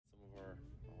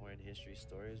history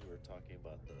stories. We're talking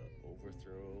about the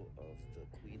overthrow of the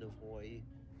Queen of Hawaii,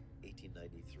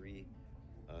 1893.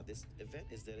 This event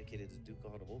is dedicated to Duke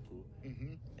Kahanamoku,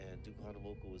 and Duke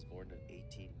Kahanamoku was born in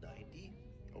 1890.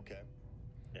 Okay.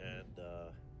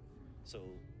 And so,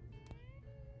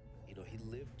 he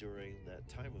lived during that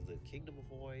time of the Kingdom of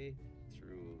Hawaii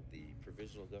through the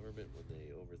provisional government when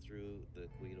they overthrew the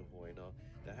Queen of Hawaii. Now,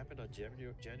 that happened on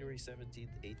January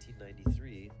 17th,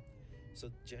 1893. So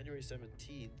January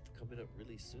 17th, coming up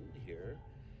really soon here,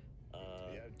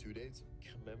 Yeah, 2 days.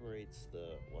 commemorates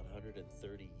the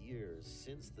 130 years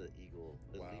since the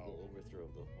illegal overthrow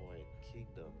of the Hawaiian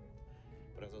Kingdom.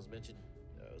 But as I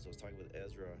was talking with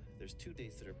Ezra, there's 2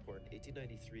 dates that are important.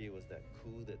 1893 was that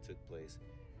coup that took place.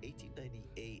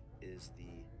 1898 is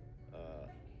the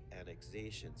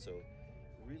annexation. So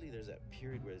really there's that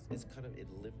period where it's kind of in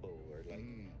limbo, where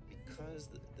because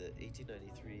the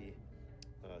 1893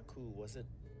 coup wasn't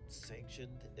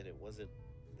sanctioned, and it wasn't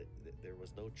there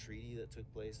was no treaty that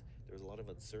took place. There was a lot of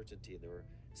uncertainty, and there were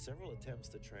several attempts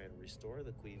to try and restore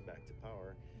the queen back to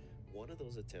power. One of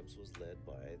those attempts was led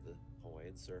by the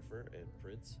Hawaiian surfer and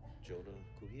Prince Jonah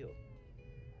Kuhio.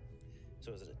 So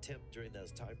it was an attempt during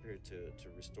that time period to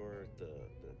restore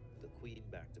the queen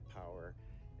back to power,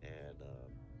 and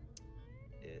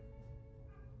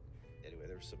anyway,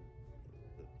 there was some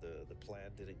the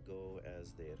plan didn't go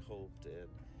as they had hoped, and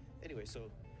anyway, so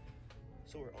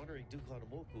we're honoring Duke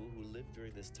Kahanamoku, who lived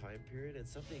during this time period, and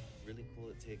something really cool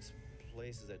that takes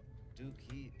place is that Duke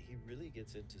he really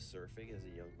gets into surfing as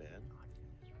a young man.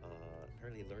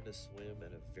 Apparently learned to swim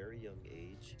at a very young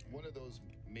age. One of those,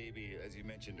 maybe, as you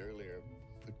mentioned earlier,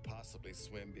 could possibly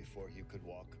swim before he could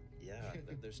walk. Yeah,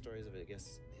 there's stories of it. I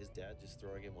guess his dad just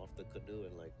throwing him off the canoe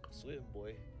and like, swim,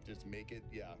 boy. Just make it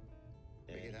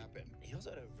happen. He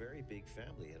also had a very big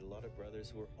family. He had a lot of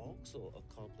brothers who were also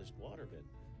accomplished watermen,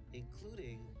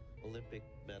 including Olympic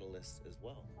medalists as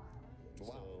well.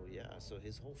 Wow. So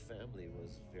his whole family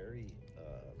was very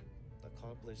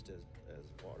accomplished as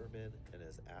watermen and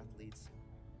as athletes.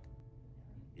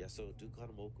 Yeah, so Duke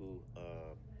Kahanamoku,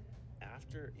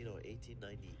 after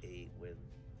 1898, when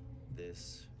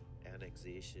this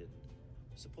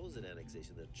supposed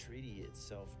annexation, the treaty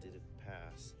itself didn't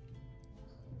pass,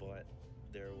 but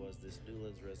there was this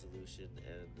Newlands resolution,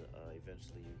 and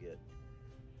eventually you get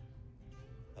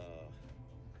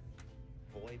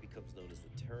Hawaii becomes known as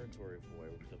the territory of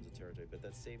Hawaii, becomes a territory. But at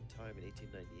that same time, in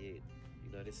 1898, the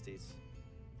United States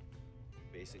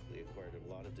basically acquired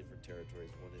a lot of different territories,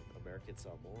 one in American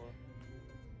Samoa,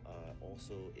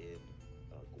 also in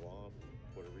Guam,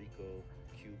 Puerto Rico,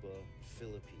 Cuba,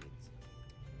 Philippines.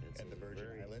 And the Virgin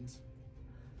Islands?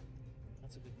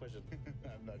 That's a good question.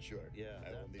 I'm not sure. Yeah,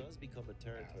 that does become a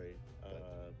territory,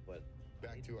 but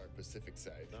back to our Pacific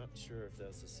side. Not sure if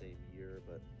that's the same year,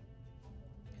 but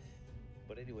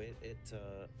anyway, it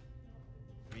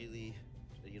really,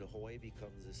 Hawaii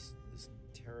becomes this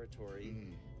territory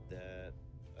that,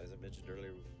 as I mentioned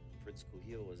earlier, Prince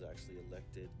Kuhio was actually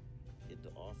elected into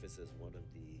office as one of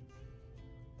the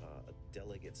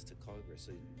delegates to Congress.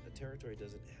 So a territory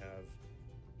doesn't have,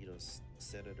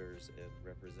 senators and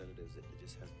representatives. It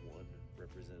just has one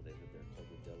representative, and they're called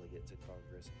the delegate to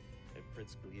Congress. And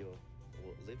Prince Kuhio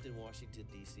lived in Washington,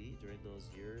 D.C. during those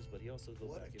years, but he also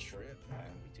goes back and forth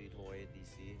between Hawaii and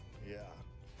D.C. Yeah.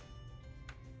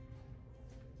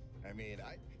 I mean,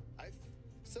 I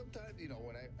sometimes,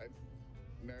 when I'm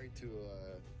married to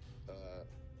a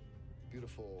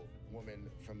beautiful woman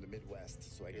from the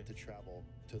Midwest, so I get to travel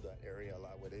to that area a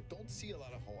lot where they don't see a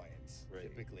lot of Hawaiians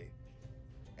typically.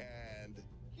 And,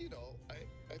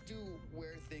 I do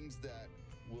wear things that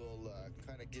will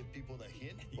kind of give people the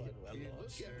hint,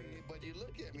 but you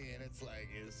look at me and it's like,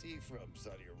 is he from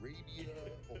Saudi Arabia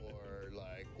or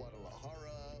like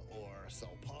Guadalajara or Sao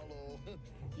Paulo?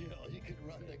 You could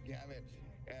run the gamut.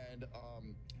 And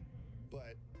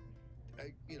but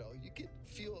you could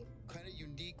feel kind of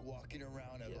unique walking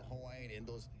around as a Hawaiian in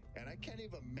those. And I can't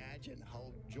even imagine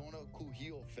how Jonah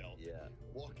Kuhio felt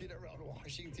walking around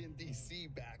Washington, D.C.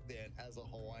 back then as a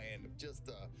Hawaiian. Just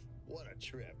what a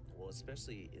trip. Well,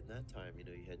 especially in that time, you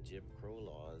had Jim Crow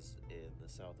laws in the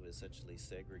South with essentially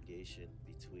segregation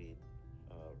between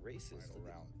races.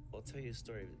 I'll tell you a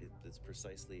story that's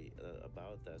precisely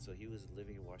about that. So he was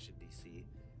living in Washington, D.C.,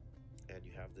 and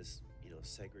you have this,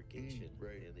 segregation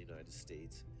in the United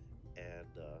States.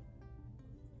 And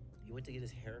he went to get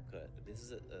his haircut. And this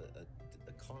is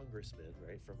a congressman,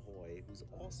 right, from Hawaii, who's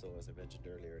also, as I mentioned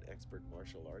earlier, an expert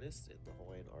martial artist in the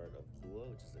Hawaiian art of lua,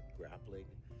 which is a grappling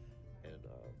and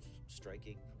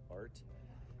striking art.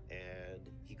 And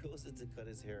he goes in to cut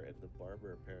his hair, and the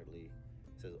barber apparently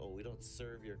Says, "Oh, we don't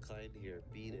serve your kind here.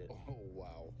 Beat it." Oh,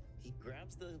 wow. He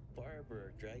grabs the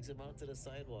barber, drags him out to the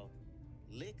sidewalk,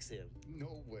 licks him,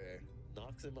 No way.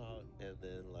 knocks him out, and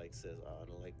then like says, "Oh, I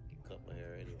don't like you cut my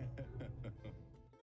hair anymore."